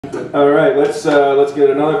All right, let's get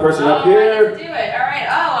another person up here. Let's do it. All right.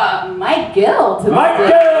 Oh, Mike Gill to the Mike stage.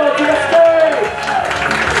 Gill to the stage.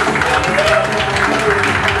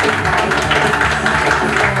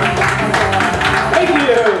 Thank you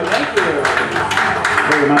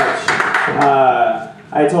very much.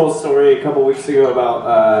 I told a story a couple weeks ago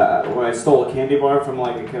about when I stole a candy bar from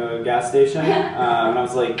like a gas station when I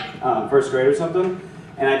was like first grade or something,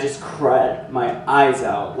 and I just cried my eyes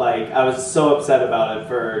out. Like I was so upset about it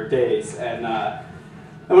for days. And I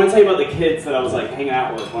want to tell you about the kids that I was like hanging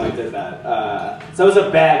out with when I did that. So I was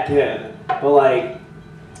a bad kid, but like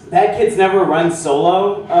bad kids never run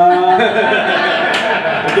solo.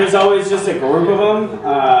 Like, there's always just a group of them,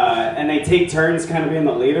 and they take turns kind of being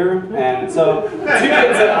the leader. And so the two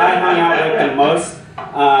kids that I hung out with the most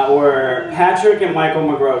were Patrick and Michael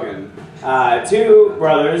McGrogan. Two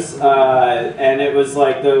brothers, and it was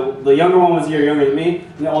like the younger one was a year younger than me,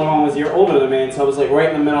 and the older one was a year older than me, and so I was like right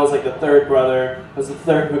in the middle. I was like the third brother, I was the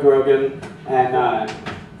third McGrogan, and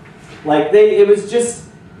like it was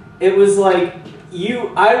like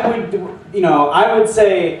I would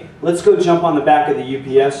say, let's go jump on the back of the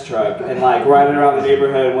UPS truck and like ride it around the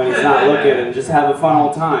neighborhood when he's not looking and just have a fun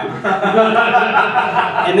old time.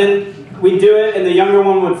 And then we'd do it, and the younger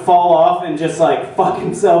one would fall off and just like fuck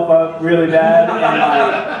himself up really bad, and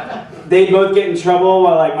like they'd both get in trouble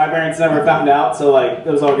while like my parents never found out, so like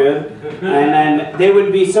it was all good. And then they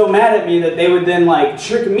would be so mad at me that they would then like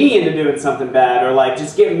trick me into doing something bad or like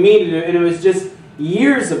just get me to do it, and it was just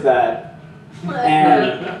years of that.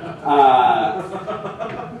 And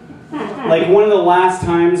like one of the last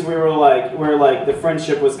times where the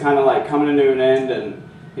friendship was kind of like coming to an end, and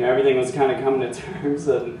you know everything was kind of coming to terms,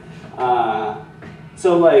 and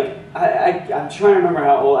so like I'm trying to remember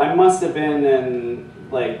how old I must have been in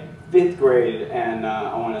like 5th grade, and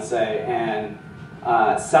I want to say, and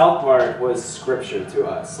South Park was scripture to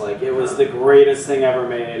us. Like it was the greatest thing ever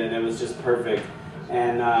made, and it was just perfect.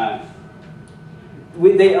 And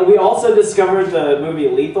we also discovered the movie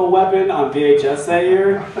Lethal Weapon on VHS that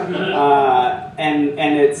year, and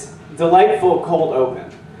it's delightful cold open.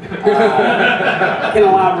 I can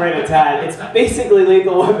elaborate a tad. It's basically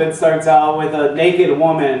Lethal Weapon starts out with a naked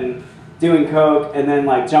woman doing coke and then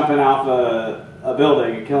like jumping off a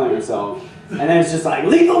building and killing herself, and then it's just like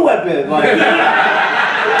Lethal Weapon, like.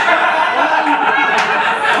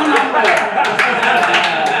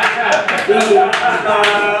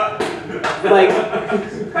 Like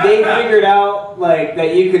they figured out like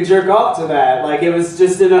that you could jerk off to that. Like it was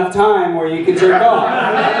just enough time where you could jerk off,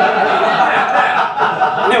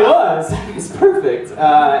 and it was perfect.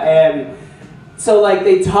 And so like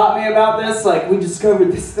they taught me about this. Like we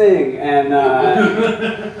discovered this thing, and I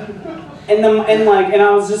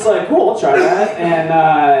was just like, cool, I'll try that.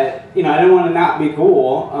 And you know, I didn't want to not be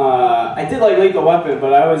cool. I did like Lethal Weapon,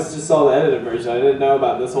 but I was just saw the edited version. I didn't know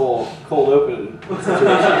about this whole cold open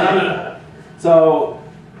situation. So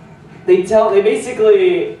they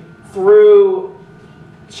basically, through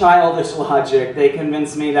childish logic, they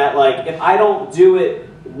convinced me that like if I don't do it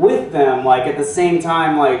with them, like at the same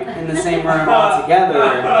time, like in the same room all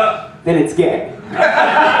together, then it's gay. And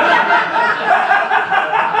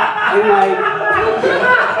like,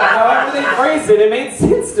 however they phrased it, it made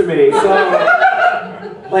sense to me. So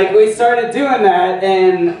like we started doing that,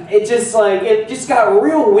 and it just got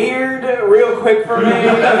real weird real quick for me.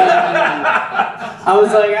 And I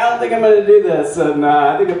was like, I don't think I'm gonna do this, and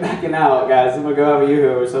I think I'm backing out, guys. I'm gonna go have a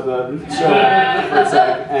yoo-hoo or something, chill for a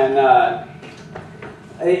sec. And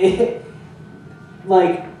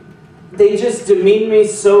like they just demeaned me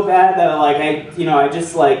so bad that like I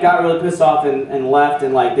just like got really pissed off and left,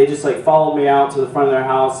 and like they just like followed me out to the front of their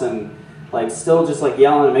house and like still just like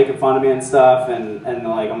yelling and making fun of me and stuff, and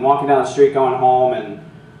like I'm walking down the street going home,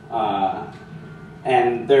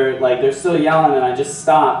 and they're still yelling, and I just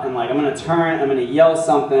stop, and like I'm gonna turn, I'm gonna yell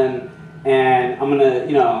something, and I'm gonna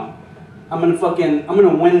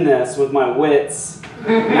win this with my wits,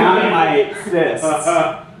 not my fists.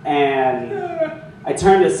 And I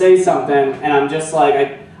turn to say something, and I'm just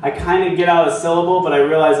like I kind of get out a syllable, but I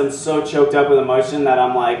realize I'm so choked up with emotion that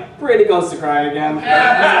I'm like pretty close to crying again.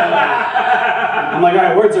 I'm like, all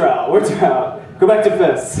right, words are out. Go back to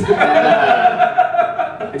fists. And,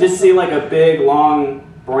 I just see like a big long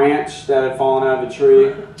branch that had fallen out of a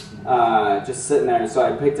tree, just sitting there. So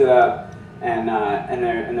I picked it up, and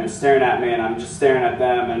they're staring at me, and I'm just staring at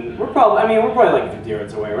them. And we're probably like 50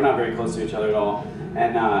 yards away. We're not very close to each other at all.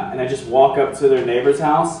 And I just walk up to their neighbor's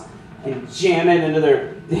house and jam it into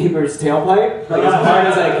their neighbor's tailpipe, like as hard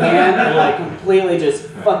as I can, and like completely just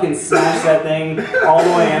fucking smash that thing all the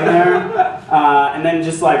way in there, and then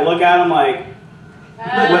just like look at them like,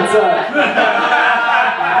 what's up?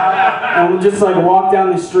 and just like walked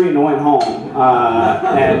down the street and went home.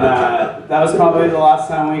 And that was probably the last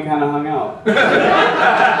time we kind of hung out.